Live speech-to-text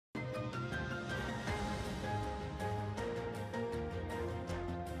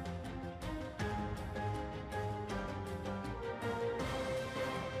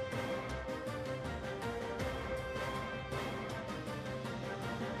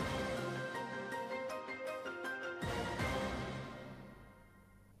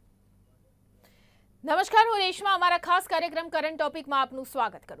નમસ્કાર, હું રેશમા અમારા ખાસ કાર્યક્રમ કરંટ ટોપિકમાં આપનું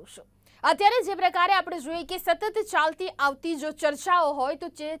સ્વાગત કરું છું। અત્યારે જે પ્રકારે આપણે જોઈએ કે સતત ચાલતી આવતી જો ચર્ચાઓ હોય તો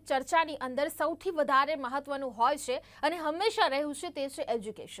જે ચર્ચાની અંદર સૌથી વધારે મહત્વનું હોય છે અને હંમેશા રહ્યું છે તે છે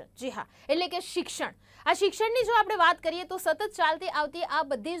એજ્યુકેશન। જી હા, એટલે કે શિક્ષણ। આ શિક્ષણની જો આપણે વાત કરીએ તો સતત ચાલતી આવતી આ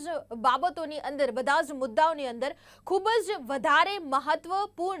બધી જ બાબતોની અંદર, બધા જ મુદ્દાઓની અંદર ખૂબ જ વધારે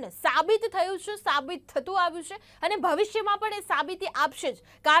મહત્વપૂર્ણ સાબિત થયું છે, સાબિત થતું આવ્યું છે અને ભવિષ્યમાં પણ એ સાબિતી આપશે જ।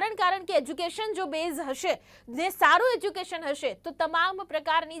 કારણ કે એજ્યુકેશન જો બેઝ હશે, જે સારું એજ્યુકેશન હશે તો તમામ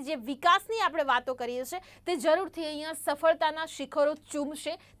પ્રકારની જે વિકાસની આપણે વાતો કરીએ છીએ તે જરૂરથી અહીંયા સફળતાના શિખરો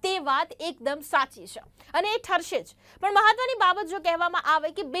ચૂમશે, તે વાત એકદમ સાચી છે અને એ ઠરશે જ। પણ મહત્વની બાબત જો કહેવામાં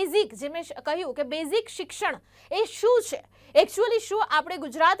આવે કે બેઝિક, જે મેં કહ્યું કે બેઝિક શિક્ષણ એ શું છે, એકચ્યુઅલી શું આપણે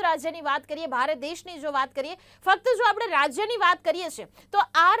ગુજરાત રાજ્યની વાત કરીએ, ભારત દેશની જો વાત કરીએ, ફક્ત જો આપણે રાજ્યની વાત કરીએ છીએ તો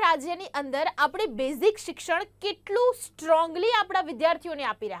આ રાજ્યની અંદર આપણે બેઝિક શિક્ષણ કેટલું સ્ટ્રોંગલી આપણા વિદ્યાર્થીઓને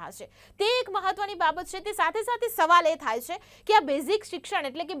આપી રહ્યા છે તે એક મહત્વની બાબત છે। તે સાથે સાથે સવાલ એ થાય છે કે આ બેઝિક શિક્ષણ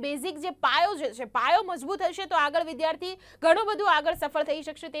એટલે કે બેઝિક જે પાયો જે છે, પાયો મજબૂત હશે તો આગળ વિદ્યાર્થી ઘણું બધું આગળ સફળ થઈ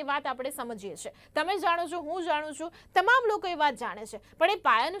શકશે, તે વાત આપણે સમજીએ છીએ। તમે જાણો છો, હું જાણું છું, તમામ લોકો એ વાત જાણે છે, પણ એ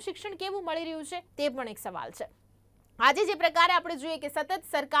પાયાનું શિક્ષણ કેવું મળી રહ્યું છે તે પણ એક સવાલ છે। આજે જે પ્રકારે આપણે જોઈએ કે સતત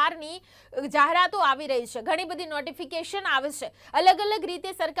સરકારની જાહેરાતો આવી રહી છે, ઘણી બધી નોટિફિકેશન આવે છે, અલગ અલગ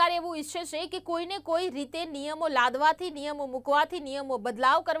રીતે સરકાર એવું ઈચ્છે છે કે કોઈને કોઈ રીતે નિયમો લાદવાથી, નિયમો મૂકવાથી, નિયમો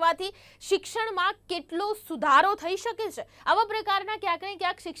બદલાવ કરવાથી શિક્ષણમાં કેટલો સુધારો થઈ શકે છે। આવા પ્રકારના ક્યાંક ને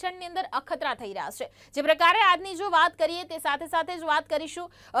ક્યાંક શિક્ષણની અંદર અખતરા થઈ રહ્યા છે। જે પ્રકારે આજની જો વાત કરીએ તે સાથે સાથે જ વાત કરીશું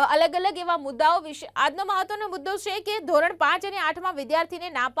અલગ અલગ એવા મુદ્દાઓ વિશે। આજનો મહત્વનો મુદ્દો છે કે ધોરણ 5 અને 8માં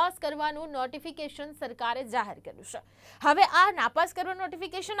વિદ્યાર્થીને નાપાસ કરવાનું નોટિફિકેશન સરકારે જાહેર કર્યું છે। હવે આ નાપાસ કરવા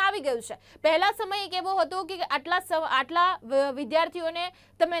નોટિફિકેશન આવી ગયું છે। પહેલા સમય એક એવો હતો કે આટલા વિદ્યાર્થીઓને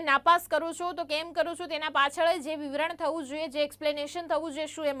તમે નાપાસ કરો છો તો કેમ કરો છો, તેના પાછળ જે વિવરણ થવું જોઈએ, જે એક્સપ્લેનેશન થવું જોઈએ,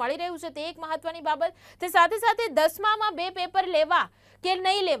 શું એ મળી રહ્યું છે તે એક મહત્વની બાબત। તે સાથે સાથે 10મામાં 2 પેપર લેવા કે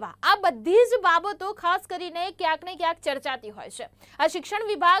નહીં લેવા, આ બધી જ બાબતો ખાસ કરીને ક્યાંક ને ક્યાંક ચર્ચાતી હોય છે। આ શિક્ષણ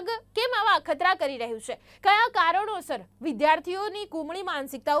વિભાગ કેમ આવા અખતરા કરી રહ્યું છે, કયા કારણોસર વિદ્યાર્થીઓની કુમળી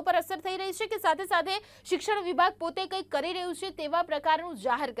માનસિકતા ઉપર અસર થઈ રહી છે કે સાથે સાથે શિક્ષણ વિભાગ પોતે કંઈક કરી રહ્યું છે તેવા પ્રકારનું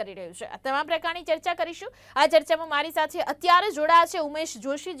જાહેર કરી રહ્યું છે, આ તમામ પ્રકારની ચર્ચા કરીશું। આ ચર્ચામાં મારી સાથે અત્યારે જોડાયા છે ઉમેશ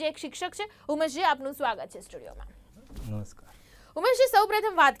જોશી, જે એક શિક્ષક છે। ઉમેશજી, આપનું સ્વાગત છે સ્ટુડિયોમાં। નમસ્કાર ઉમેશજી,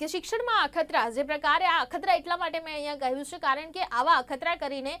 સૌપ્રથમ વાત કે શિક્ષણમાં અખતરા, જે પ્રકારે આ અખતરા એટલા માટે મેં અહીંયા કહ્યું છે કારણ કે આવા અખતરા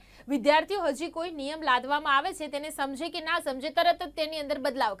કરીને વિદ્યાર્થીઓ હજી કોઈ નિયમ લાદવામાં આવે છે તેને સમજે કે ના સમજે, તરત જ તેની અંદર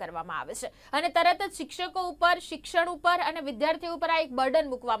બદલાવ કરવામાં આવે છે અને તરત જ શિક્ષકો ઉપર, શિક્ષણ ઉપર અને વિદ્યાર્થીઓ ઉપર આ એક બર્ડન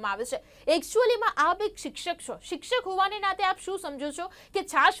મૂકવામાં આવે છે। એકચ્યુઅલીમાં આપ એક શિક્ષક છો, શિક્ષક હોવાને નાતે આપ શું સમજો છો કે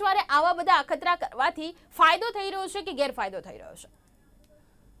છાશવારે આવા બધા અખતરા કરવાથી ફાયદો થઈ રહ્યો છે કે ગેરફાયદો થઈ રહ્યો છે?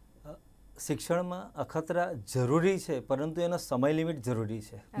 શિક્ષણમાં અખતરા જરૂરી છે, પરંતુ એનો સમય લિમિટ જરૂરી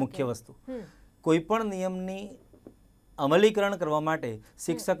છે। મુખ્ય વસ્તુ, કોઈ પણ નિયમની અમલીકરણ કરવા માટે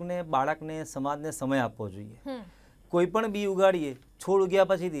શિક્ષકને, બાળકને, સમાજને સમય આપવો જોઈએ। કોઈ પણ બી ઉગાડીએ, છોડ ઉગ્યા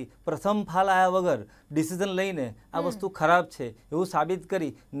પછીથી પ્રથમ ફાલ આવ્યા વગર ડિસિઝન લઈને આ વસ્તુ ખરાબ છે એવું સાબિત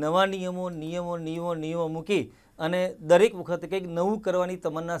કરી નવા નિયમો મૂકી અને દરેક વખતે કંઈક નવું કરવાની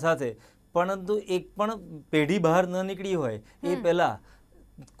તમન્ના સાથે, પરંતુ એક પણ પેઢી બહાર ન નીકળી હોય એ પહેલાં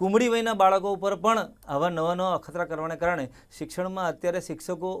કુમળી વયના બાળકો ઉપર પણ આવા નવા અખતરા કરવાને કારણે શિક્ષણમાં અત્યારે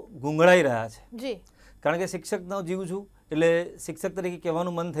શિક્ષકો ગુંગળાઈ રહ્યા છે। કારણ કે શિક્ષકનો જીવ છું એટલે શિક્ષક તરીકે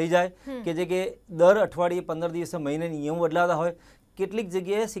કહેવાનું મન થઈ જાય કે જે કે દર અઠવાડિયે 15 દિવસે મહિને નિયમો બદલાતા હોય। કેટલીક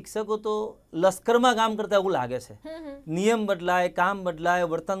જગ્યાએ શિક્ષકો તો લશ્કરમાં કામ કરતા એવું લાગે છે। નિયમ બદલાય, કામ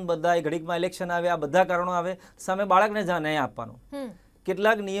બદલાય, વર્તન બદલાય, ઘડીકમાં ઇલેક્શન આવે, આ બધા કારણો આવે, સામે બાળકને જ્યાં ન્યાય આપવાનો।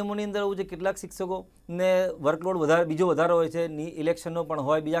 કેટલાક નિયમોની અંદર એવું છે, કેટલાક શિક્ષકોને વર્કલોડ બીજો વધારે હોય છે, ઇલેક્શનનો પણ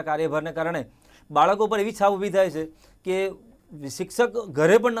હોય, બીજા કાર્યભારને કારણે બાળકો પર એવી છાપ ઊભી થાય છે કે શિક્ષક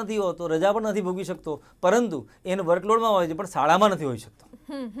ઘરે પણ નથી હોતો, રજા પણ નથી ભોગવી શકતો, પરંતુ એનો વર્કલોડમાં હોય છે પણ શાળામાં નથી હોઈ શકતો।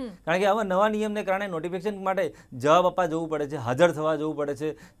 કારણ કે આવા નવા નિયમને કારણે નોટિફિકેશન માટે જવાબ આપવા જવું પડે છે, હાજર થવા જવું પડે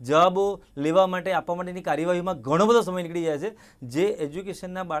છે, જવાબો લેવા માટે, આપવા માટેની કાર્યવાહીમાં ઘણો બધો સમય નીકળી જાય છે, જે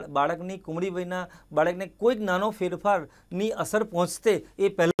એજ્યુકેશનના બાળકની, કુમળી વયના બાળકને કોઈક નાનો ફેરફારની અસર પહોંચતે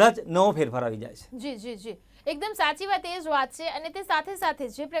એ પહેલાં જ નવો ફેરફાર આવી જાય છે। જી જી જી, એકદમ સાચી વાત, એ જ વાત છે। અને તે સાથે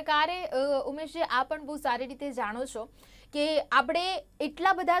સાથે જે પ્રકારે ઉમેશજી આ પણ બહુ સારી રીતે જાણો છો કે આપણે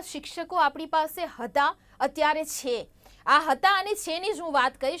એટલા બધા શિક્ષકો આપણી પાસે હતા, અત્યારે છે, આ હતા અને છેની જ હું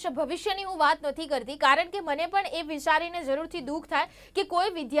વાત કહીશ, ભવિષ્યની હું વાત નથી કરતી, કારણ કે મને પણ એ વિચારીને જરૂરથી દુઃખ થાય કે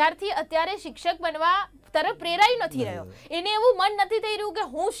કોઈ વિદ્યાર્થી અત્યારે શિક્ષક બનવા તરફ પ્રેરાઈ નથી રહ્યો, એને એવું મન નથી થઈ રહ્યું કે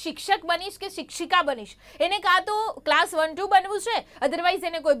હું શિક્ષક બનીશ કે શિક્ષિકા બનીશ, એને કાં તો ક્લાસ 1-2 બનવું છે, અધરવાઇઝ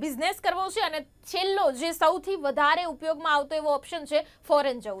એને કોઈ બિઝનેસ કરવો છે, અને છેલ્લો જે સૌથી વધારે ઉપયોગમાં આવતો એવો ઓપ્શન છે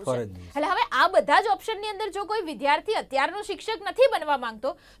ફોરેન જવું છે. એટલે હવે આ બધા જ ઓપ્શનની અંદર જો કોઈ વિદ્યાર્થી અત્યારનો શિક્ષક નથી બનવા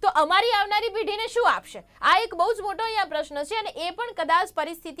માંગતો તો અમારી આવનારી પેઢીને શું આપશે? આ એક બહુ જ મોટો અહીંયા પ્રશ્ન છે, અને એ પણ કદાચ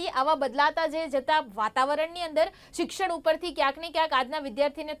પરિસ્થિતિ આવા બદલાતા જે જતા વાતાવરણની અંદર શિક્ષણ ઉપરથી ક્યાંક ને ક્યાંક આજના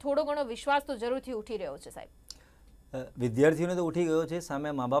વિદ્યાર્થીને થોડો ઘણો વિશ્વાસ તો જરૂરથી ઉઠી રહ્યો છે. સાહેબ, વિદ્યાર્થીઓને તો ઉઠી ગયો છે, સામે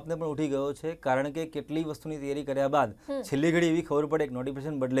મા બાપને પણ ઉઠી ગયો છે, કારણ કે કેટલી વસ્તુની તૈયારી કર્યા બાદ છેલ્લી ઘડી એવી ખબર પડે કે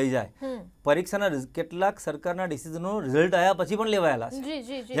નોટિફિકેશન બદલાઈ જાય. પરીક્ષાના કેટલાક સરકારના ડિસિઝનો રિઝલ્ટ આવ્યા પછી પણ લેવાયેલા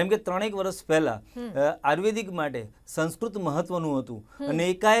છે. જેમ કે 3-1 વર્ષ પહેલા આયુર્વેદિક માટે સંસ્કૃત મહત્વનું હતું, અને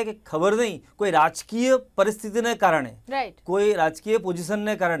એકાએક ખબર નહીં કોઈ રાજકીય પરિસ્થિતિને કારણે, કોઈ રાજકીય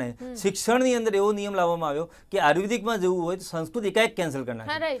પોઝિશનને કારણે શિક્ષણની અંદર એવો નિયમ લાવવામાં આવ્યો કે આયુર્વેદિકમાં જવું હોય તો સંસ્કૃત એકાએક કેન્સલ કરી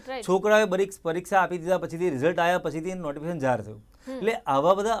નાખ્યું. છોકરાઓએ પરીક્ષા આપી દીધા, પછીથી રિઝલ્ટ આવ્યા પછી નોટિફિકેશન જાહેર થયું. એટલે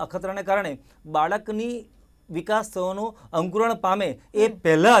આવા બધા અખતરાને કારણે બાળકની વિકાસ થવાનો અંકુરણ પામે એ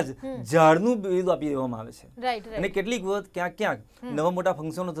પહેલા જ ઝાડનું બિરુદ આપી દેવામાં આવે છે. અને કેટલીક વખત ક્યાંક નવા મોટા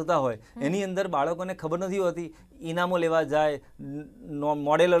ફંક્શનો થતા હોય એની અંદર બાળકોને ખબર નથી હોતી, ઇનામો લેવા જાય,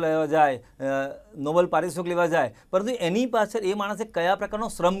 મોડેલો લેવા જાય, નોબેલ પારિતોષિક લેવા જાય, પરંતુ એની પાછળ એ માણસે કયા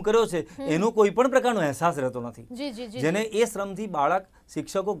પ્રકારનો શ્રમ કર્યો છે એનો કોઈ પણ પ્રકારનો અહેસાસ રહેતો નથી. જેને એ શ્રમથી બાળક,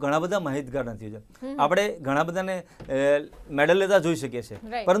 શિક્ષકો ઘણા બધા માહિતગાર નથી. આપણે ઘણા બધાને મેડલ લેતા જોઈ શકીએ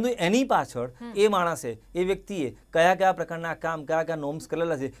છીએ, પરંતુ એની પાછળ એ માણસે, એ વ્યક્તિએ કયા કયા પ્રકારના કામ, કયા કયા નોર્મ્સ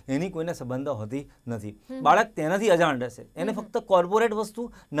કરેલા છે એની કોઈને સંબંધ હોતી નથી. બાળક તેનાથી અજાણ રહેશે. એને ફક્ત કોર્પોરેટ વસ્તુ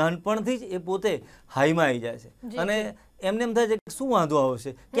નાનપણથી જ એ પોતે હાઈમાં આવી જાય છે, અને એમને એમ થાય છે કે શું વાંધો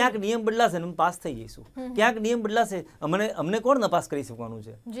આવશે, ક્યાંક નિયમ બદલાશે ને પાસ થઈ જઈશું, ક્યાંક નિયમ બદલાશે અમને કોણ નપાસ કરી શકવાનું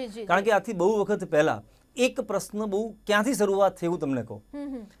છે. કારણ કે આથી બહુ વખત પહેલા એક પ્રશ્ન બહુ ક્યાંથી શરૂઆત થઈ એવું તમને કહું.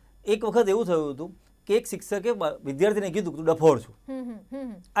 એક વખત એવું થયું હતું કે એક શિક્ષકે વિદ્યાર્થીને કીધું તું ડફોળ છું.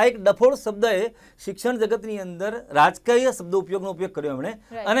 આ એક ડફોળ શબ્દ એ શિક્ષણ જગતની અંદર રાજકીય શબ્દ ઉપયોગ કર્યો એમણે,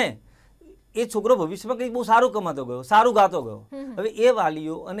 અને એ છોકરો ભવિષ્યમાં કંઈક બહુ સારું કમાતો ગયો, સારું ગાતો ગયો. હવે એ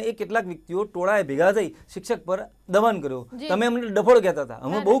વાલીઓ અને એ કેટલાક વ્યક્તિઓ ટોળાએ ભેગા થઈ શિક્ષક પર દમન કર્યો. તમે અમને ડફોળ કહેતા હતા,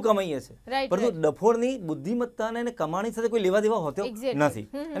 અમે બહુ કમાઈએ છીએ, પરંતુ ડફોળની બુદ્ધિમત્તા અને કમાણી સાથે કોઈ લેવા દેવા હોતો નથી.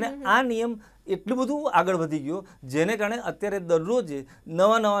 અને આ નિયમ એટલું બધું આગળ વધી ગયો, જેને કારણે અત્યારે દરરોજ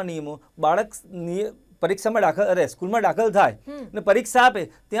નવા નિયમો, બાળક પરીક્ષામાં સ્કૂલમાં દાખલ થાય અને પરીક્ષા આપે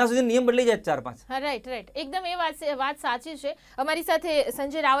ત્યાં સુધી નિયમ બદલાઈ જાય 4-5. રાઈટ, એકદમ એ વાત સાચી છે. અમારી સાથે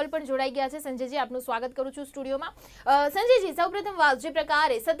સંજય રાવલ પણ જોડાઈ ગયા છે. સંજયજી, આપનું સ્વાગત કરું છું સ્ટુડિયોમાં. સંજયજી, સૌપ્રથમ વાત, જે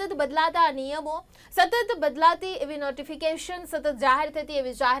પ્રકારે સતત બદલાતા નિયમો, સતત બદલાતી એવી નોટિફિકેશન, સતત જાહેર થતી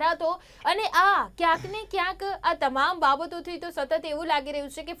એવી જાહેરાતો, અને આ ક્યાંક ને ક્યાંક આ તમામ બાબતોથી તો સતત એવું લાગી રહ્યું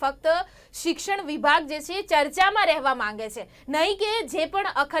છે કે ફક્ત શિક્ષણ વિભાગ જે છે ચર્ચામાં રહેવા માંગે છે, નહીં કે જે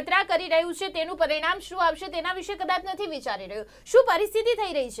પણ અખતરા કરી રહ્યું છે તેનું પરિણામ શું આવશે તેના વિશે કદાચ નથી વિચારી રહ્યું. શું પરિસ્થિતિ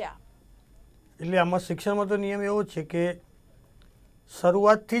થઈ રહી છે? એટલે આમાં શિક્ષણમાં તો નિયમ એવો છે કે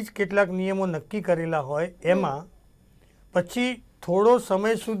શરૂઆતથી જ કેટલાક નિયમો નક્કી કરેલા હોય, એમાં પછી થોડો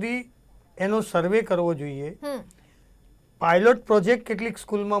સમય સુધી એનો સર્વે કરવો જોઈએ, પાયલોટ પ્રોજેક્ટ કેટલીક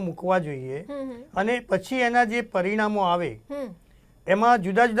સ્કૂલમાં મૂકવા જોઈએ, અને પછી એના જે પરિણામો આવે એમાં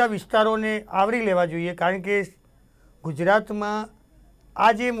જુદા જુદા વિસ્તારોને આવરી લેવા જોઈએ. કારણ કે ગુજરાતમાં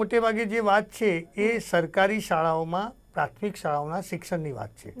આ જે મોટે ભાગે જે વાત છે એ સરકારી શાળાઓમાં, પ્રાથમિક શાળાઓના શિક્ષણની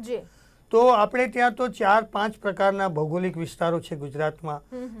વાત છે. તો આપણે ત્યાં તો 4-5 પ્રકારના ભૌગોલિક વિસ્તારો છે ગુજરાતમાં.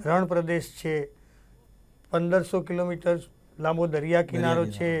 રણ પ્રદેશ છે, 1500 કિલોમીટર લાંબો દરિયા કિનારો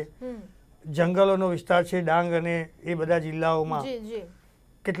છે, જંગલોનો વિસ્તાર છે ડાંગ અને એ બધા જિલ્લાઓમાં,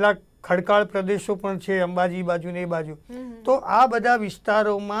 કેટલાક ખડકાળ પ્રદેશો પણ છે અંબાજી બાજુ ને એ બાજુ. તો આ બધા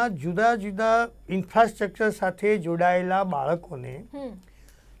વિસ્તારોમાં જુદા જુદા ઇન્ફ્રાસ્ટ્રક્ચર સાથે જોડાયેલા બાળકોને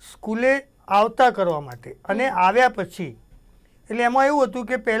સ્કૂલે આવતા કરવા માટે, અને આવ્યા પછી, એટલે એમાં એવું હતું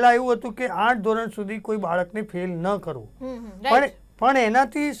કે પહેલાં એવું હતું કે 8 ધોરણ સુધી કોઈ બાળકને ફેલ ન કરવું, પણ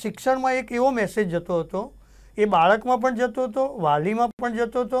એનાથી શિક્ષણમાં એક એવો મેસેજ જતો હતો, એ બાળકમાં પણ જતો હતો, વાલીમાં પણ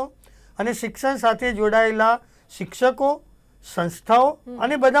જતો હતો, અને શિક્ષણ સાથે જોડાયેલા શિક્ષકો, સંસ્થાઓ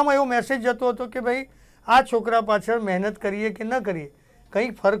અને બધામાં એવો મેસેજ જતો હતો કે ભાઈ આ છોકરા પાછળ મહેનત કરીએ કે ન કરીએ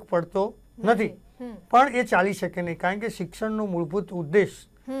કંઈ ફરક પડતો નથી, પણ એ ચાલી શકે નહીં. કારણ કે શિક્ષણનો મૂળભૂત ઉદ્દેશ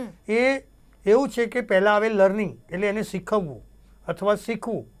એ એવું છે કે પહેલાં આવે લર્નિંગ, એટલે એને શીખવવું અથવા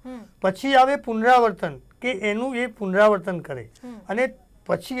શીખવું, પછી આવે પુનરાવર્તન, કે એનું એ પુનરાવર્તન કરે, અને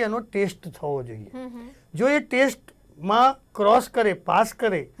પછી એનો ટેસ્ટ થવો જોઈએ. જો એ ટેસ્ટમાં ક્રોસ કરે, પાસ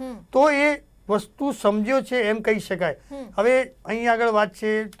કરે, તો એ વસ્તુ સમજ્યો છે એમ કહી શકાય. હવે અહીં આગળ વાત છે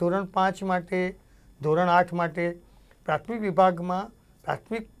ધોરણ 5 માટે, ધોરણ 8 માટે પ્રાથમિક વિભાગમાં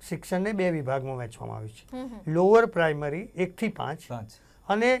પ્રાથમિક શિક્ષણને 2 વિભાગમાં વહેંચવામાં આવ્યું છે. લોઅર પ્રાઇમરી 1 થી 5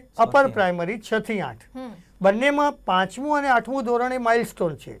 અને અપર પ્રાઇમરી 6 થી 8 બંનેમાં 5મું અને 8મું ધોરણ એ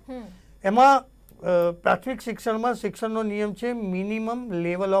માઇલસ્ટોન છે. એમાં પ્રાથમિક શિક્ષણમાં શિક્ષણનો નિયમ છે મિનિમમ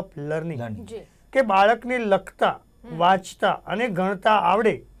લેવલ ઓફ લર્નિંગ, કે બાળકને લખતા વાંચતા અને ગણતા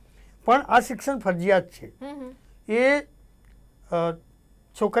આવડે, પણ આ શિક્ષણ ફરજિયાત છે. એ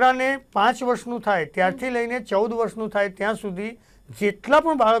છોકરાને 5 વર્ષનું થાય ત્યારથી લઈને 14 વર્ષનું થાય ત્યાં સુધી જેટલા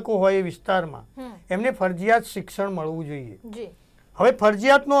પણ બાળકો હોય એ વિસ્તારમાં એમને ફરજિયાત શિક્ષણ મળવું જોઈએ. હવે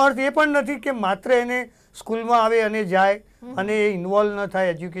ફરજિયાતનો અર્થ એ પણ નથી કે માત્ર એને સ્કૂલમાં આવે અને જાય અને એ ઇન્વોલ્વ ન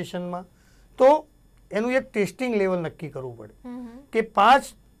થાય એજ્યુકેશનમાં. તો એનું એક ટેસ્ટિંગ લેવલ નક્કી કરવું પડે કે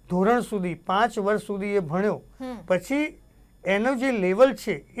 5 ધોરણ સુધી 5 વર્ષ સુધી એ ભણ્યો, પછી એનું જે લેવલ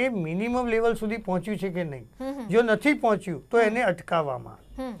છે એ મિનિમમ લેવલ સુધી પહોંચ્યું છે કે નહીં. જો નથી પહોંચ્યું તો એને અટકાવવામાં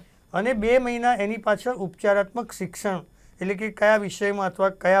આવે અને 2 મહિના એની પાછળ ઉપચારાત્મક શિક્ષણ, એટલે કે કયા વિષયમાં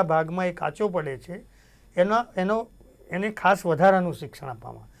અથવા કયા ભાગમાં એ કાચો પડે છે એને ખાસ વધારાનું શિક્ષણ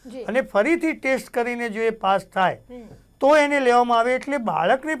આપવામાં આવે અને ફરીથી ટેસ્ટ કરીને જો એ પાસ થાય તો એને લેવામાં આવે. એટલે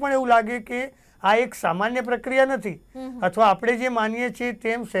બાળકને પણ એવું લાગે કે આ એક સામાન્ય પ્રક્રિયા નથી, અથવા આપણે જે માનીએ છીએ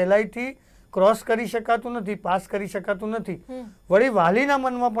તેમ સહેલાઈથી ક્રોસ કરી શકાતું નથી, પાસ કરી શકાતું નથી. વળી વાલીના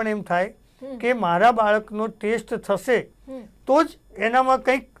મનમાં પણ એમ થાય કે મારા બાળકનો ટેસ્ટ થશે તો જ એનામાં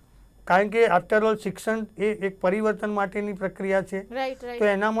કંઈક, કારણ કે આફ્ટર ઓલ શિક્ષણ એ એક પરિવર્તન માટેની પ્રક્રિયા છે,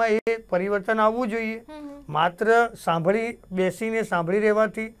 તો એનામાં એ પરિવર્તન આવવું જોઈએ. માત્ર બેસીને સાંભળી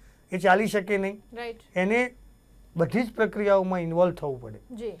રહેવાથી એ ચાલી શકે નહીં. એને બધી જ પ્રક્રિયાઓમાં ઇન્વોલ્વ થવું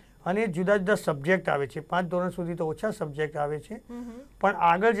પડે. અને જુદા જુદા સબ્જેક્ટ આવે છે. 5 ધોરણ સુધી તો ઓછા સબ્જેક્ટ આવે છે, પણ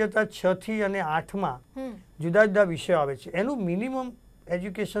આગળ જતા 6 થી અને 8માં જુદા જુદા વિષયો આવે છે. એનું મિનિમમ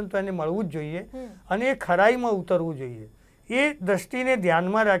એજ્યુકેશન તો એને મળવું જ જોઈએ અને એ ખરાઈમાં ઉતરવું જોઈએ. એ દ્રષ્ટિને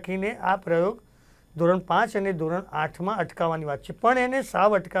ધ્યાનમાં રાખીને આ પ્રયોગ ધોરણ 5 અને ધોરણ 8માં અટકાવવાની વાત છે, પણ એને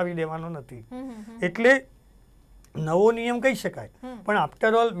સાવ અટકાવી દેવાનો નથી. એટલે નવો નિયમ કહી શકાય, પણ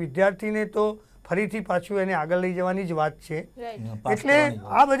આફ્ટર ઓલ વિદ્યાર્થીને તો ફરીથી પાછું એને આગળ લઈ જવાની જ વાત છે. એટલે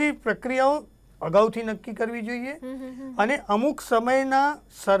આ બધી પ્રક્રિયાઓ અગાઉથી નક્કી કરવી જોઈએ અને અમુક સમયના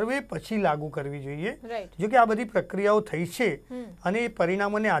સર્વે પછી લાગુ કરવી જોઈએ. જો કે આ બધી પ્રક્રિયાઓ થઈ છે અને એ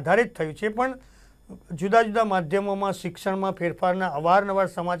પરિણામોને આધારે જ થયું છે, પણ જુદા જુદા માધ્યમોમાં શિક્ષણમાં ફેરફારના અવારનવાર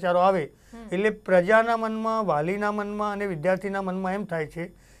સમાચારો આવે એટલે પ્રજાના મનમાં, વાલીના મનમાં અને વિદ્યાર્થીના મનમાં એમ થાય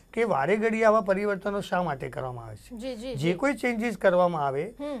છે કે વારે ઘડી આવા પરિવર્તનો શા માટે કરવામાં આવે છે. જે કોઈ ચેન્જીસ કરવામાં આવે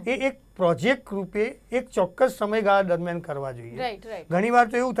એ એક પ્રોજેક્ટ રૂપે એક ચોક્કસ સમયગાળા દરમિયાન કરવા જોઈએ. ઘણીવાર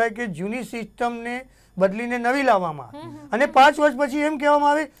તો એવું થાય કે જૂની સિસ્ટમને બદલીને નવી લાવવામાં અને 5 વર્ષ પછી એમ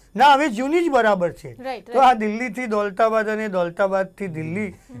કહેવામાં આવે ના હવે જૂની જ બરાબર છે. તો આ દિલ્હીથી દૌલતાબાદ અને દૌલતાબાદથી દિલ્હી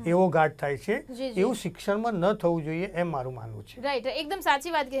એવો ઘાટ થાય છે. એવું શિક્ષણમાં ન થવું જોઈએ એમ મારું માનવું છે. રાઈટ, એકદમ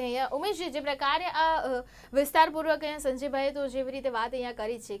સાચી વાત કહી અહીંયા ઉમેશજી. જે પ્રકારે આ વિસ્તારપૂર્વક અહીંયા સંજયભાઈએ તો જેવી રીતે વાત અહીંયા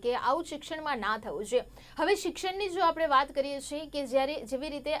કરી છે કે આવું શિક્ષણમાં ના થવું જોઈએ. હવે શિક્ષણની જો આપણે વાત કરીએ છીએ કે જ્યારે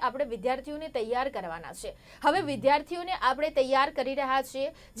જેવી રીતે આપણે વિદ્યાર્થીઓને તૈયાર કરવાના છે, હવે વિદ્યાર્થીઓને આપણે તૈયાર કરી રહ્યા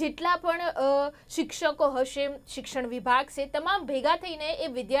છીએ, જેટલા પણ શિક્ષકો હશે, શિક્ષણ વિભાગ છે, તમામ ભેગા થઈને એ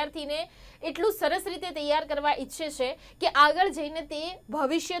વિદ્યાર્થીને એટલું સરસ રીતે તૈયાર કરવા ઈચ્છે છે કે આગળ જઈને તે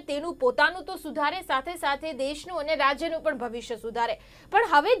ભવિષ્ય તેનું પોતાનું તો સુધારે, સાથે સાથે દેશનું અને રાજ્યનું પણ ભવિષ્ય સુધારે.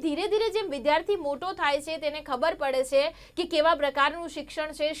 પણ હવે ધીરે ધીરે જેમ વિદ્યાર્થી મોટો થાય છે તેને ખબર પડે છે કે કેવા પ્રકારનું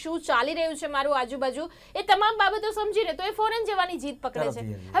શિક્ષણ છે, શું ચાલી રહ્યું છે મારું આજુબાજુ, એ તમામ બાબતો સમજીને તો એ ફોરેન જવાની જીદ પકડે છે.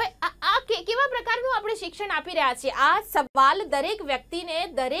 હવે આ કેવા પ્રકારનું આપણે શિક્ષણ આપી રહ્યા છીએ? આ સવાલ દરેક વ્યક્તિને,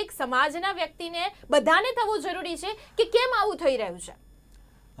 દરેક સમાજના વ્યક્તિને, બધાને થવું જરૂરી છે કે કેમ આવું થઈ રહ્યું છે.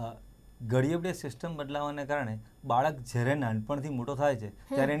 ઘડી આપણે સિસ્ટમ બદલાવાને કારણે બાળક જ્યારે નાનપણથી મોટો થાય છે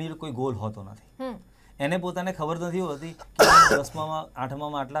ત્યારે એની કોઈ ગોલ હોતો નથી. એને પોતાને ખબર નથી હોતી કે 10માં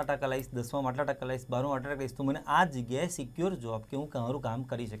 8માં આટલા ટકા લાવીશ, 10માં આટલા ટકા લાવીશ, 12માં આટલા ટકા લાવીશ તો મને આ જગ્યાએ સિક્યોર જોબ કે હું મારું કામ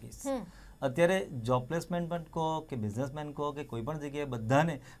કરી શકીશ. અત્યારે જોબ પ્લેસમેન્ટ પણ કહો કે બિઝનેસમેન કહો કે કોઈ પણ જગ્યાએ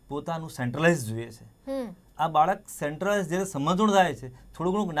બધાને પોતાનું સેન્ટ્રલાઇઝ જોઈએ છે. આ બાળક સેન્ટ્રલાઇઝ જ્યારે સમજણ થાય છે,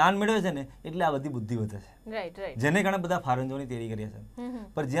 થોડું ઘણું જ્ઞાન મેળવે છે ને એટલે આ બધી બુદ્ધિ વધે છે, જેને કારણે બધા ફોરેન જવાની તૈયારી કરીએ છે.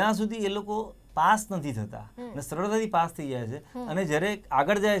 પણ જ્યાં સુધી એ લોકો પાસ નથી થતા અને સરળતાથી પાસ થઈ જાય છે અને જ્યારે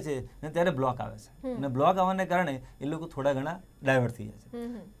આગળ જાય છે ને ત્યારે બ્લોક આવે છે અને બ્લોક આવવાને કારણે એ લોકો થોડા ઘણા ડાયવર્ટ થઈ જાય છે.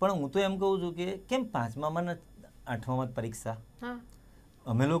 પણ હું તો એમ કહું છું કે કેમ 5માં ને 8માં પરીક્ષા?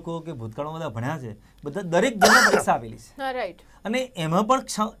 અમે લોકો કે ભૂતકાળમાં બધા ભણ્યા છે, બધા દરેક જગ્યાએ પરીક્ષા આપેલી છે અને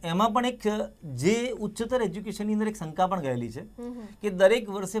એમાં પણ એક જે ઉચ્ચતર એજ્યુકેશનની અંદર એક શંકા પણ ગયેલી છે કે દરેક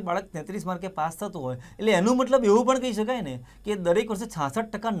વર્ષે બાળક 33 માર્કે પાસ થતું હોય એટલે એનો મતલબ એવું પણ કહી શકાય ને કે દરેક વર્ષે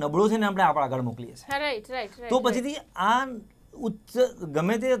 66% નબળો છે ને આપણે આગળ મોકલીએ છીએ. તો પછીથી આ ઉચ્ચ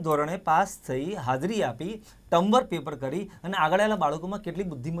ગમે તે ધોરણે પાસ થઈ હાજરી આપી ટર્મવર્ક પેપર કરી અને આગળ આવેલા બાળકોમાં કેટલી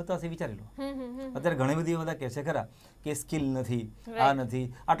બુદ્ધિમત્તા છે વિચારી લો. અત્યારે ઘણી બધી બધા કહે છે ખરા કે સ્કિલ નથી, આ નથી,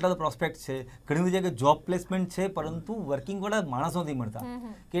 આટલા તો પ્રોસ્પેક્ટ છે, ઘણી બધી જગ્યાએ જોબ પ્લેસમેન્ટ છે, પરંતુ વર્કિંગ વાળા માણસો નથી મળતા.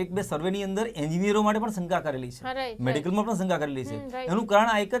 કે એક બે સર્વેની અંદર એન્જિનિયરો માટે પણ શંકા કરેલી છે, મેડિકલમાં પણ શંકા કરેલી છે. એનું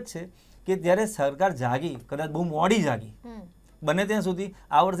કારણ આ એક જ છે કે જ્યારે સરકાર જાગી, કદાચ બહુ મોડી જાગી, બને ત્યાં સુધી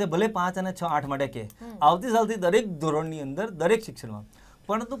આ વર્ષે ભલે 5 અને 6, 8 માટે કે આવતી સાલથી દરેક ધોરણની અંદર દરેક શિક્ષણમાં,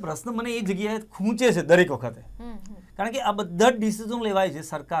 પરંતુ પ્રશ્ન મને એ જગ્યાએ ખૂંચે છે દરેક વખતે, કારણ કે આ બધા જ ડિસિઝન લેવાય છે,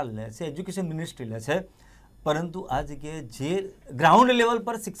 સરકાર લે છે, એજ્યુકેશન મિનિસ્ટ્રી લે છે, પરંતુ આ જગ્યાએ જે ગ્રાઉન્ડ લેવલ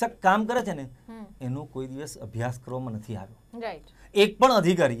પર શિક્ષક કામ કરે છે ને એનો કોઈ દિવસ અભ્યાસ કરવામાં નથી આવ્યો. એક પણ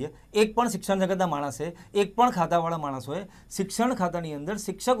અધિકારીએ, એક પણ શિક્ષણ જગતના માણસે, એક પણ ખાતાવાળા માણસોએ શિક્ષણ ખાતાની અંદર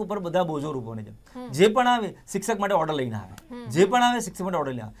શિક્ષક ઉપર બધા બોજો રૂપોને છે. જે પણ આવે શિક્ષક માટે ઓર્ડર લઈને આવે, જે પણ આવે શિક્ષક માટે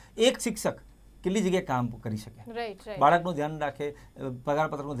ઓર્ડર લઈને આવે. એક શિક્ષક કેટલી જગ્યાએ કામ કરી શકે, બાળકનું ધ્યાન રાખે, પગાર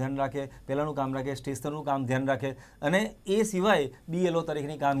પત્રકનું ધ્યાન રાખે, પહેલાંનું કામ રાખે, સ્ટેશનરનું કામ ધ્યાન રાખે, અને એ સિવાય BLO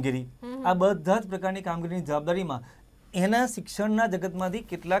તરીકેની કામગીરી, આ બધા જ પ્રકારની કામગીરીની જવાબદારીમાં એના શિક્ષણના જગતમાંથી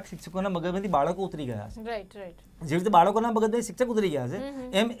કેટલાક શિક્ષકોના મગજમાંથી બાળકો ઉતરી ગયા છે. જે રીતે બાળકોના મગજમાંથી શિક્ષક ઉતરી ગયા છે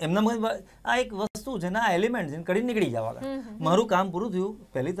એમ એમના મગજ આ એક વસ્તુ છે ને, આ એલિમેન્ટ છે, કરી નીકળી જવા. મારું કામ પૂરું થયું,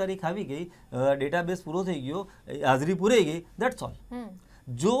 પહેલી તારીખ આવી ગઈ, ડેટાબેઝ પૂરો થઈ ગયો, હાજરી પૂરાઈ ગઈ, દેટ્સ ઓલ.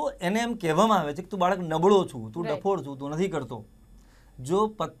 જો એને એમ કહેવામાં આવે છે કે તું બાળક નબળો છું, તું ડફોડ છું, તું નથી કરતો, જો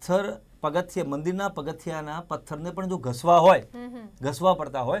પથ્થર પગથિયા, મંદિરના પગથિયાના પથ્થરને પણ જો ઘસવા હોય, ઘસવા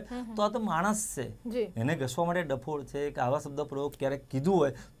પડતા હોય, તો આ તો માણસ છે, એને ઘસવા માટે ડફોડ છે કે આવા શબ્દ પ્રયોગ ક્યારેક કીધું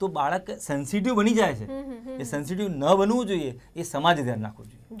હોય તો બાળક સેન્સિટિવ બની જાય છે. એ સેન્સિટિવ ન બનવું જોઈએ, એ સમાજે ધ્યાન રાખવું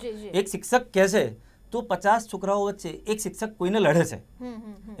જોઈએ. એક શિક્ષક કહે છે તો 50 છોકરાઓ વચ્ચે એક શિક્ષક કોઈને લડે છે,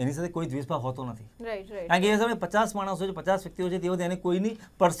 એની સાથે કોઈ દ્વેષભાવ હોતો નથી, કારણ કે એ સમયે 50 માણસો છે, 50 વ્યક્તિઓ છે, તેઓ તેને કોઈની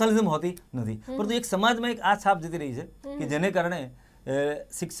પર્સનલિઝમ હોતી નથી, પરંતુ એક સમાજમાં એક આ છાપ જતી રહી છે કે જેને કારણે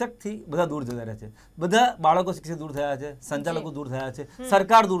શિક્ષકથી બધા દૂર જતા રહ્યા છે. બધા બાળકો શિક્ષક દૂર થયા છે, સંચાલકો દૂર થયા છે,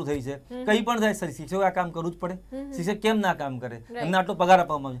 સરકાર દૂર થઈ છે. કંઈ પણ થાય શિક્ષકો આ કામ કરવું જ પડે, શિક્ષક કેમ ના કામ કરે, એમને આટલો પગાર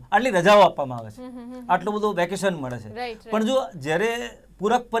આપવામાં આવે છે, આટલી રજાઓ આપવામાં આવે છે, આટલું બધું વેકેશન મળે છે. પણ જો જ્યારે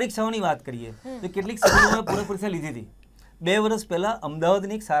પૂરક પરીક્ષાઓની વાત કરીએ તો કેટલીક સ્કૂલોએ પૂરક પરીક્ષા લીધી હતી. 2 વર્ષ પહેલા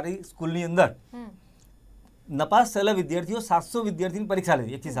અમદાવાદની એક સારી સ્કૂલની અંદર નપાસ થયેલા વિદ્યાર્થીઓ 700 વિદ્યાર્થીની પરીક્ષા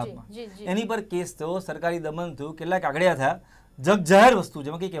લીધી 1-7માં. એની પર કેસ થયો, સરકારી દમન થયું, કેટલાક આગળ્યા થયા, જગ જાહેર વસ્તુ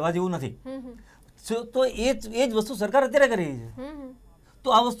જેમાં કંઈ કહેવા જેવું નથી. તો એ જ વસ્તુ સરકાર અત્યારે કરી રહી છે.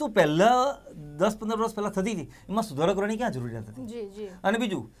 તો આ વસ્તુ પહેલા 10-15 વર્ષ પહેલા થતી હતી, એમાં સુધારો કરવાની ક્યાં જરૂરિયાત હતી? અને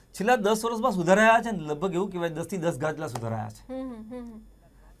બીજું, છેલ્લા 10 વર્ષમાં સુધારાયા છે ને, લગભગ એવું કહેવાય 10 થી 10 ગણા જેટલા સુધારાયા છે.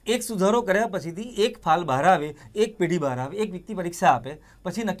 એક સુધારો કર્યા પછીથી એક ફાલ બહાર આવે, એક પેઢી બહાર આવે, એક વ્યક્તિ પરીક્ષા આપે,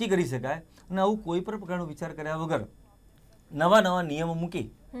 પછી નક્કી કરી શકાય. અને આવું કોઈ પણ પ્રકારનો વિચાર કર્યા વગર નવા નવા નિયમો મૂકી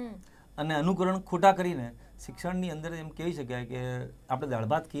અને અનુકરણ ખોટા કરીને શિક્ષણની અંદર એમ કહી શકાય કે આપણે દાળ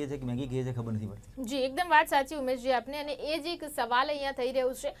ભાત કહીએ છીએ કે મેગી કહીએ છીએ ખબર નથી પડતી. જી એકદમ વાત સાચી ઉમેશજી આપને. અને એ જ એક સવાલ અહીંયા થઈ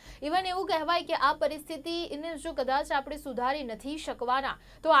રહ્યો છે. ઇવન એવું કહેવાય કે આ પરિસ્થિતિને જો કદાચ આપણે સુધારી નથી શકવાના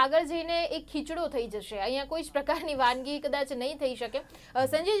તો આગળ જઈને એક ખીચડો થઈ જશે. અહીંયા કોઈ જ પ્રકારની વાનગી કદાચ નહીં થઈ શકે.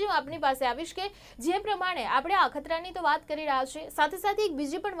 સંજયજી, હું આપની પાસે આવીશ કે જે પ્રમાણે આપણે આ અખતરાની તો વાત કરી રહ્યા છે, સાથે સાથે એક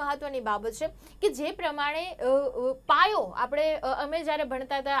બીજી પણ મહત્વની બાબત છે કે જે પ્રમાણે પાયો આપણે અમે જ્યારે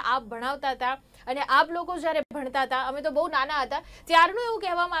ભણતા હતા, આપ ભણાવતા હતા અને આપ લોકો જ્યારે ભણતા હતા, અમે તો બહુ નાના હતા, ત્યારનું એવું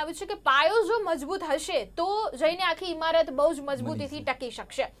કહેવામાં આવ્યું છે કે પાયો જો મજબૂત હશે તો જઈને આખી ઇમારત બહુ જ મજબૂતીથી ટકી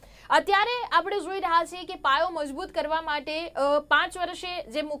શકશે. અત્યારે આપણે જોઈ રહ્યા છીએ કે પાયો મજબૂત કરવા માટે 5 વર્ષે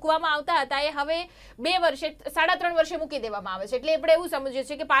જે મૂકવામાં આવતા હતા એ હવે 2 વર્ષે, 3.5 વર્ષે મૂકી દેવામાં આવે છે. એટલે આપણે એવું સમજીએ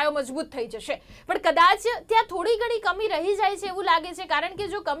છીએ કે પાયો મજબૂત થઈ જશે, પણ કદાચ ત્યાં થોડી ઘણી કમી રહી જાય છે એવું લાગે છે. કારણ કે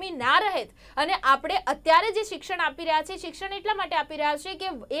જો કમી ના રહે અને આપણે અત્યારે જે શિક્ષણ આપી રહ્યા છીએ, શિક્ષણ એટલા માટે આપી રહ્યા છીએ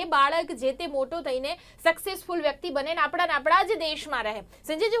કે એ બાળક જે તે મોટો થઈને સક્સેસફુલ વ્યક્તિ બને ને આપણા જ દેશમાં રહે.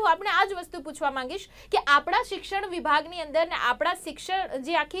 સંજયજી, હું આપણે આ જ વસ્તુ પૂછવા માંગીશ કે આપણા શિક્ષણ વિભાગની અંદર ને આપણા શિક્ષણ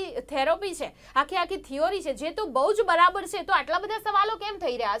જે આખી થેરપી છે, આખી થિયોરી છે, જે તો બહુ જ બરાબર છે, તો આટલા બધા સવાલો કેમ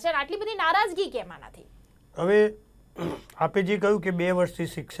થઈ રહ્યા છે અને આટલી બધી નારાજગી કેમ આનાથી? હવે આપે જે કહ્યું કે 2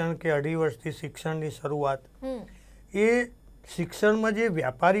 વર્ષથી શિક્ષણ કે 2.5 વર્ષથી શિક્ષણની શરૂઆત, એ શિક્ષણમાં જે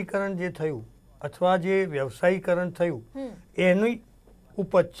વ્યાપારીકરણ જે થયું અથવા જે વ્યવસાયીકરણ થયું એની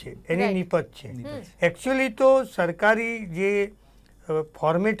ઉપજ છે, એની નિપજ છે. એકચ્યુઅલી તો સરકારી જે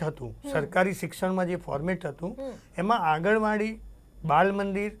ફોર્મેટ હતું, સરકારી શિક્ષણમાં જે ફોર્મેટ હતું એમાં આંગણવાડી, બાલ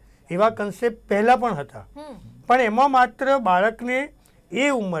મંદિર એવા કન્સેપ્ટ પહેલાં પણ હતા, પણ એમાં માત્ર બાળકને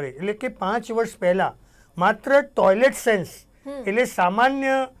એ ઉંમરે એટલે કે 5 વર્ષ પહેલાં માત્ર ટોયલેટ સેન્સ એટલે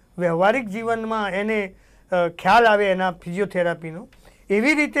સામાન્ય વ્યવહારિક જીવનમાં એને ખ્યાલ આવે એના ફિઝિયોથેરાપીનો,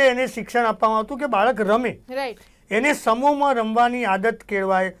 એવી રીતે એને શિક્ષણ આપવામાં આવતું કે બાળક રમે. એને સમૂહમાં રમવાની આદત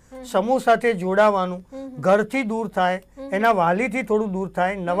કેળવાય, સમૂહ સાથે જોડાવાનું, ઘરથી દૂર થાય, એના વાલીથી થોડું દૂર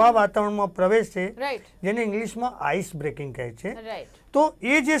થાય, નવા વાતાવરણમાં પ્રવેશે, જેને ઇંગ્લિશમાં આઈસ બ્રેકિંગ કહે છે. તો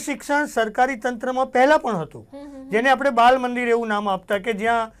એ જે શિક્ષણ સરકારી તંત્રમાં પહેલા પણ હતું, જેને આપણે બાલ મંદિર એવું નામ આપતા, કે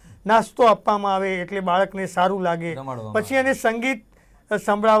જ્યાં નાસ્તો આપવામાં આવે એટલે બાળકને સારું લાગે, પછી એને સંગીત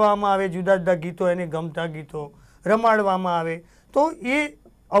સંભળાવવામાં આવે, જુદા જુદા ગીતો, એને ગમતા ગીતો રમાડવામાં આવે. તો એ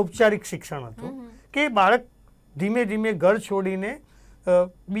ઔપચારિક શિક્ષણ હતું કે બાળક ધીમે ધીમે ઘર છોડીને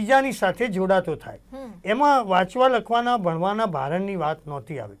બીજાની સાથે જોડાતો થાય. એમાં વાંચવા લખવાના ભણવાના ભારણની વાત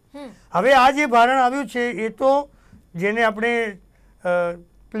નહોતી આવી. હવે આ જે ભારણ આવ્યું છે એ તો જેને આપણે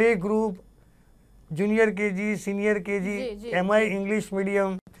play group, junior KG, senior KG, એમાંય ઇંગ્લિશ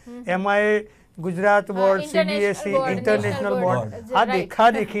મીડિયમ, એમાંય Gujarat board, CBSE, international board, આ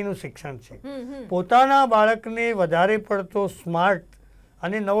દેખાદેખીનું શિક્ષણ છે. પોતાના બાળકને વધારે પડતો સ્માર્ટ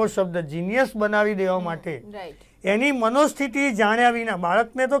અને નવો શબ્દ જીનિયસ બનાવી દેવા માટે એની મનોસ્થિતિ જાણ્યા વિના,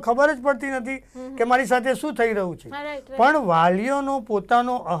 બાળકને તો ખબર જ પડતી નથી કે મારી સાથે શું થઈ રહ્યું છે, પણ વાલીઓનો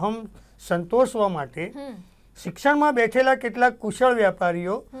પોતાનો અહમ સંતોષવા માટે શિક્ષણમાં બેઠેલા કેટલાક કુશળ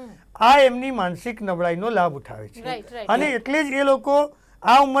વ્યાપારીઓ આ એમની માનસિક નબળાઈનો લાભ ઉઠાવે છે. અને એટલે જ એ લોકો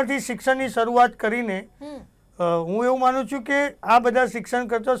આ ઉંમરથી શિક્ષણની શરૂઆત કરીને, હું એવું માનું છું કે આ બધા શિક્ષણ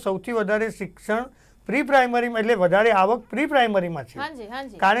કરતાં સૌથી વધારે શિક્ષણ પ્રી પ્રાઇમરીમાં, એટલે વધારે આવક પ્રી પ્રાઇમરીમાં છે.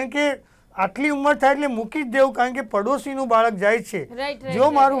 કારણ કે આટલી ઉંમર થાય એટલે મૂકી જ દેવું, કારણ કે પડોશીનું બાળક જાય છે, જો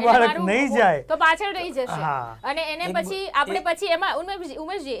મારું બાળક નહીં જાય તો પાછળ રહી જશે. અને એને પછી આપણે પછી એમાં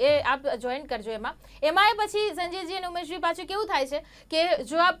ઉમેશજી એ આપ જોઈન કરજો એમાં પછી સંજયજી અને ઉમેશજી પાછું કેવું થાય છે કે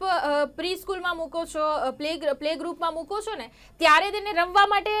જો આપ પ્રી સ્કૂલમાં મૂકો છો, પ્લે ગ્રુપમાં મૂકો છો ને, ત્યારે તેને રમવા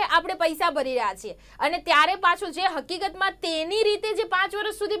માટે આપણે પૈસા ભરી રહ્યા છીએ, અને ત્યારે પાછું જે હકીકતમાં તેની રીતે જે 5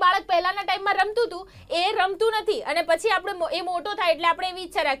 વર્ષ સુધી બાળક પહેલાના ટાઈમમાં રમતું હતું એ રમતું નથી, અને પછી આપણે એ મોટો થાય એટલે આપણે એવી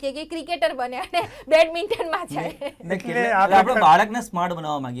ઈચ્છા રાખીએ કે ક્રિકેટ બને અને બેડમિન્ટનમાં જાય. એટલે આપણે બાળકને સ્માર્ટ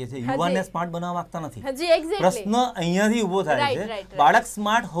બનાવવા માંગીએ છીએ, યુવાનને સ્માર્ટ બનાવવા માંગતા નથી. પ્રશ્ન અહીંયાથી ઉભો થાય છે, બાળક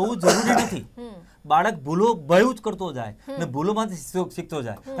સ્માર્ટ હોવું જરૂરી નથી. બાળક ભૂલો ભયું જ કરતો જાય અને ભૂલોમાંથી શીખતો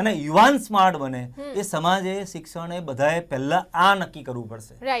જાય, અને યુવાન સ્માર્ટ બને એ સમાજે, શિક્ષણે બધાએ પહેલા આ નક્કી કરવું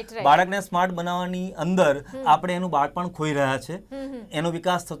પડશે. બાળકને સ્માર્ટ બનાવવાની અંદર આપણે એનું બાળપણ ખોઈ રહ્યા છે, એનો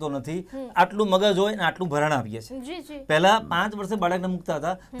વિકાસ થતો નથી. આટલું મગજ હોય ને આટલું ભરણ આપીએ છીએ. પહેલા 5 વર્ષે બાળકને મૂકતા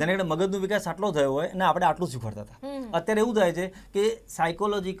હતા, તેને મગજનો વિકાસ આટલો થયો હોય અને આપણે આટલું શીખવાડતા હતા. અત્યારે એવું થાય છે કે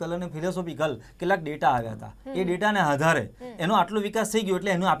સાયકોલોજીકલ અને ફિલોસોફિકલ કેટલાક ડેટા આવ્યા હતા, એ ડેટાને આધારે એનો આટલો વિકાસ થઈ ગયો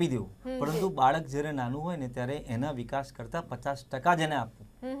એટલે એનું આપી દેવું. પરંતુ બાળક જ્યારે નાનું હોય ને ત્યારે એના વિકાસ કરતા 50% જ એને આપવું,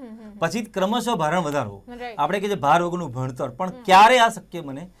 પછી ક્રમશઃ ભારણ વધારવું. આપણે કે ભાર વગરનું ભણતર, પણ ક્યારે આ શક્ય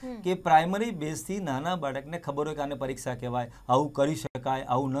બને કે પ્રાઇમરી બેઝથી નાના બાળકને ખબર હોય કે આને પરીક્ષા કહેવાય, આવું કરી શકાય,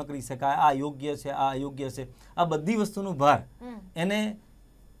 આવું ન કરી શકાય, આ યોગ્ય છે, આ અયોગ્ય છે, આ બધી વસ્તુનું ભાર એને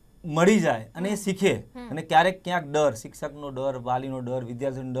મળી જાય અને એ શીખે. અને ક્યારેક ક્યાંક ડર, શિક્ષકનો ડર, વાલીનો ડર,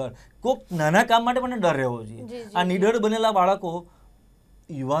 વિદ્યાર્થીનો ડર, કોઈક નાના કામ માટે પણ ડર રહેવો જોઈએ. આ નિડર બનેલા બાળકો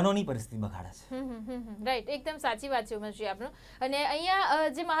યુવાનોની પરિસ્થિતિ બગાડે છે. રાઈટ, એકદમ સાચી વાત છે ઉમેશજી આપનું. અને અહીંયા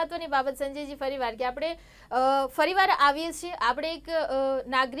જે મહત્વની બાબત સંજયજી, ફરીવાર કે આપણે ફરીવાર આવીએ છીએ, આપણે એક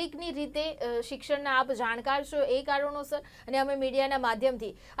નાગરિકની રીતે શિક્ષણના આપ જાણકાર છો એ કારણોસર, અને અમે મીડિયાના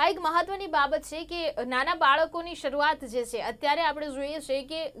માધ્યમથી આ એક મહત્વની બાબત છે કે નાના બાળકોની શરૂઆત જે છે અત્યારે આપણે જોઈએ છીએ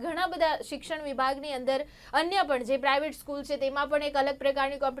કે ઘણા બધા શિક્ષણ વિભાગની અંદર અન્ય પણ જે પ્રાઇવેટ સ્કૂલ છે તેમાં પણ એક અલગ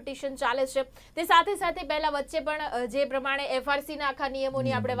પ્રકારની કોમ્પિટિશન ચાલે છે. તે સાથે સાથે પહેલા વચ્ચે પણ જે પ્રમાણે FRCના આખા નિયમો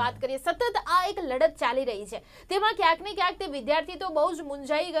આપણે વાત કરીએ, સતત આ એક લડત ચાલી રહી છે. તેમાં ક્યાંક ને ક્યાંક તે વિદ્યાર્થી તો બહુ જ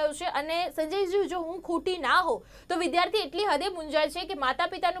મૂંઝાઈ ગયો છે. અને સંજયજી, જો હું ખોટી ના હોઉં તો વિદ્યાર્થી એટલી હદે મૂંઝાય છે કે માતા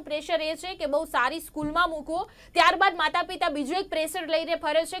પિતાનું પ્રેશર એ છે કે બહુ સારી સ્કૂલમાં મૂકવો, ત્યારબાદ માતા પિતા બીજું એક પ્રેશર લઈને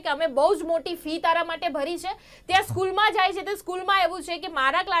ફરે છે કે અમે બહુ જ મોટી ફી તારા માટે ભરી છે. ત્યાં સ્કૂલમાં જાય છે તો સ્કૂલમાં એવું છે કે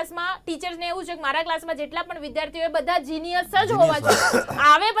મારા ક્લાસમાં ટીચર્સને એવું છે કે મારા ક્લાસમાં જેટલા પણ વિદ્યાર્થીઓ બધા જીનિયસ જ હોવા જોઈએ.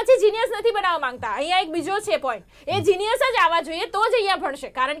 આવે પછી જીનિયસ નથી બનાવવા માંગતા. અહીંયા એક બીજો છે પોઈન્ટ, એ જીનિયસ જ આવવા જોઈએ તો જ અહીંયા ભણશે,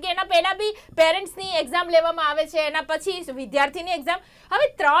 કારણ કે એના પહેલા બી પેરેન્ટ્સની એક્ઝામ લેવામાં આવે છે, એના પછી વિદ્યાર્થીની એક્ઝામ. હવે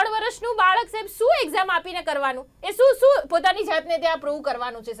 3 વર્ષનું બાળક સાહેબ શું એક્ઝામ આપીને કરવાનું, એ શું પોતાની જાતને ત્યાં પ્રૂવ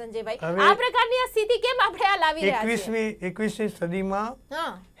કરવાનું છે સંજયભાઈ? આ પ્રકારની આ સ્થિતિ કેમ આપણે આ લાવી રહ્યા છીએ? 21મી સદીમાં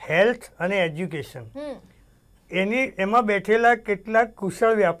હેલ્થ અને એજ્યુકેશન, એમાં બેઠેલા કેટલાક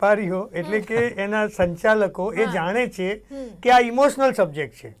કુશળ વ્યાપારીઓ, એટલે કે એના સંચાલકો, એ જાણે છે કે આ ઇમોશનલ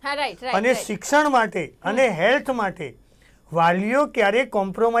સબ્જેક્ટ છે, અને શિક્ષણ માટે અને હેલ્થ માટે વાલીઓ ક્યારેય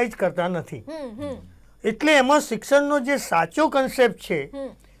કોમ્પ્રોમાઇઝ કરતા નથી. એટલે એમાં શિક્ષણનો જે સાચો કન્સેપ્ટ છે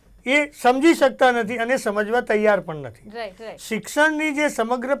એ સમજી શકતા નથી અને સમજવા તૈયાર પણ નથી. શિક્ષણની જે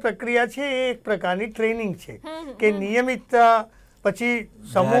સમગ્ર પ્રક્રિયા છે એ એક પ્રકારની ટ્રેનિંગ છે કે નિયમિતતા, પછી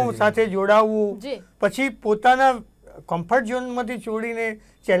સમૂહ સાથે જોડાવવું, પછી પોતાના કમ્ફર્ટ ઝોનમાંથી છોડીને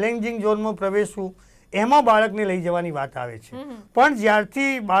ચેલેન્જિંગ ઝોનમાં પ્રવેશવું, એમાં બાળકને લઈ જવાની વાત આવે છે. પણ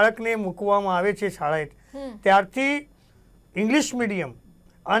જ્યારથી બાળકને મૂકવામાં આવે છે શાળાએ ત્યારથી ઇંગ્લિશ મીડિયમ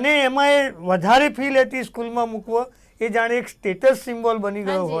અને એમાં એ વધારે ફી લેતી સ્કૂલમાં મૂકવો એ જાણે એક સ્ટેટસ સિમ્બોલ બની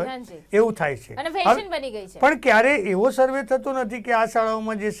ગયો હોય એવું થાય છે. પણ ક્યારે એવો સર્વે થતો નથી કે આ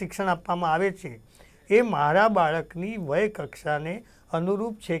શાળાઓમાં જે શિક્ષણ આપવામાં આવે છે એ મારા બાળકની વય કક્ષાને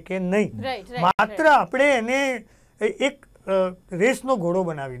અનુરૂપ છે કે નહીં. માત્ર આપણે એને એક રેસનો ઘોડો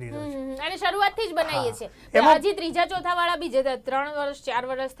બનાવી દીધો છે અને શરૂઆતથી જ બનાવીએ છીએ. હજી ત્રીજા ચોથા વાળા બી જે 3 વર્ષ 4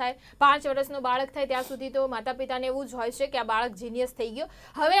 વર્ષ થાય 5 વર્ષનો બાળક થાય ત્યાં સુધી તો માતા પિતાને એવું જ હોય છે કે આ બાળક જીનિયસ થઈ ગયો,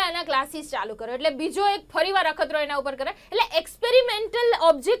 હવે આના ક્લાસીસ ચાલુ કરો એટલે બીજો એક ફરીવાર અખતરો એના ઉપર કરે એટલે એક્સપેરિમેન્ટલ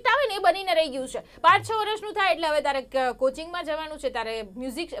ઓબ્જેક્ટ આવે ને એ બનીને રહી ગયું છે. 5-6 વર્ષનું થાય એટલે હવે તારે કોચિંગમાં જવાનું છે, તારે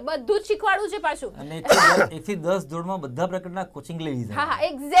મ્યુઝિક બધું જ શીખવાડવું છે પાછું અને 1 થી 10 ધોરણમાં બધા પ્રકારના કોચિંગ લઈ લીધા. હા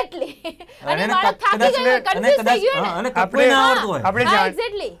એક્ઝેક્ટલી. અને બાળક થાકી ગયો, કન્ફ્યુઝ થઈ ગયો ને.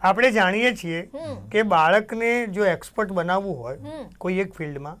 આપણે જાણીએ છીએ કે બાળકને જો એક્સપર્ટ બનાવવું હોય કોઈ એક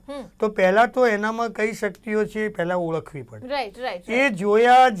ફિલ્ડમાં તો પહેલા તો એનામાં કઈ શક્તિઓ છે પહેલા ઓળખવી પડે. એ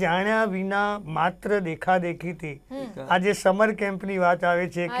જોયા જાણ્યા વિના માત્ર દેખાદેખીથી આજે સમર કેમ્પની વાત આવે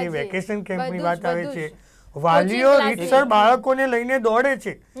છે કે વેકેશન કેમ્પની વાત આવે છે, વાલીઓ રીતસર બાળકોને લઈને દોડે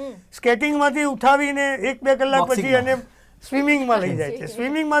છે, સ્કેટિંગમાંથી ઉઠાવીને 1-2 કલાક પછી એને સ્વિમિંગમાં લઈ જાય છે,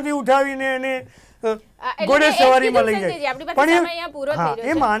 સ્વિમિંગમાંથી ઉઠાવીને એને ઘોડે સવારીમાં લઈ જાય.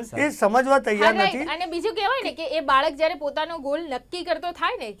 પણ એ સમજવા તૈયાર નથી. અને બીજું કહેવાય ને કે એ બાળક જ્યારે પોતાનો ગોલ નક્કી કરતો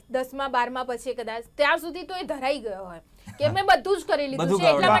થાય ને 10મા 12મા પછી કદાચ ત્યાં સુધી તો એ ધરાઈ ગયો હોય કે મેં બધું જ કરી લીધું છે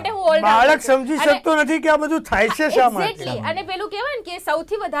એટલા માટે હું ઓલરાઉન્ડર. બાળક સમજી શકતો નથી કે આ બધું થાય છે શા માટે. અને પેલું કહેવાય ને કે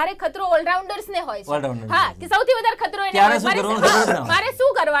સૌથી વધારે ખતરો ઓલરાઉન્ડર્સ ને હોય છે. હા, કે સૌથી વધારે ખતરો એને હોય મારે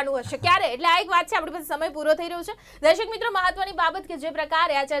શું કરવાનું હશે ક્યારે. એટલે આ એક વાત છે. આપણી પાસે સમય પૂરો થઈ રહ્યો છે. દર્શક મિત્રો, મહત્વની બાબત કે જે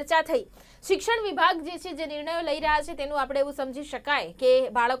પ્રકારે આ ચર્ચા થઈ, શિક્ષણ વિભાગ જે છે જે નિર્ણયો લઈ રહ્યા છે તેનું આપણે એવું સમજી શકાય કે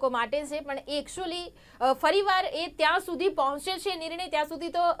બાળકો માટે છે, પણ એકચ્યુઅલી ફરીવાર એ ત્યાં સુધી પહોંચે છે નિર્ણય ત્યાં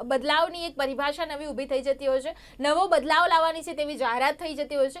સુધી તો બદલાવની એક પરિભાષા નવી ઊભી થઈ જતી હોય છે, નવો બદલાવ લાવવાની છે તેવી જાહેરાત થઈ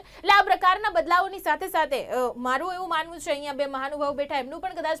જતી હોય છે. એટલે આ પ્રકારના બદલાવોની સાથે સાથે મારું એવું માનવું છે, અહીંયા બે મહાનુભાવ બેઠા એમનું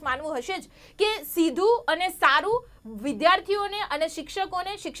પણ કદાચ માનવું હશે જ કે સીધું અને સારું વિદ્યાર્થીઓને અને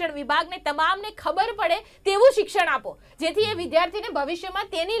શિક્ષકોને, શિક્ષણ વિભાગને તમામને ખબર પડે તેવું શિક્ષણ આપો જેથી એ વિદ્યાર્થીને ભવિષ્યમાં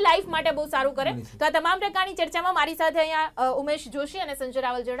તેની લાઈફ માટે બહુ સારું કરે. તો આ તમામ પ્રકારની ચર્ચામાં મારી સાથે અહીંયા ઉમેશ જોશી અને સંજય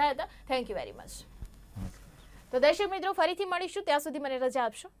રાવલ જોડાયા હતા. Thank you very much. તો દર્શક મિત્રો, ફરીથી મળીશું, ત્યાં સુધી મને રજા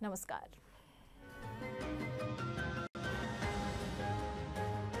આપશો. નમસ્કાર.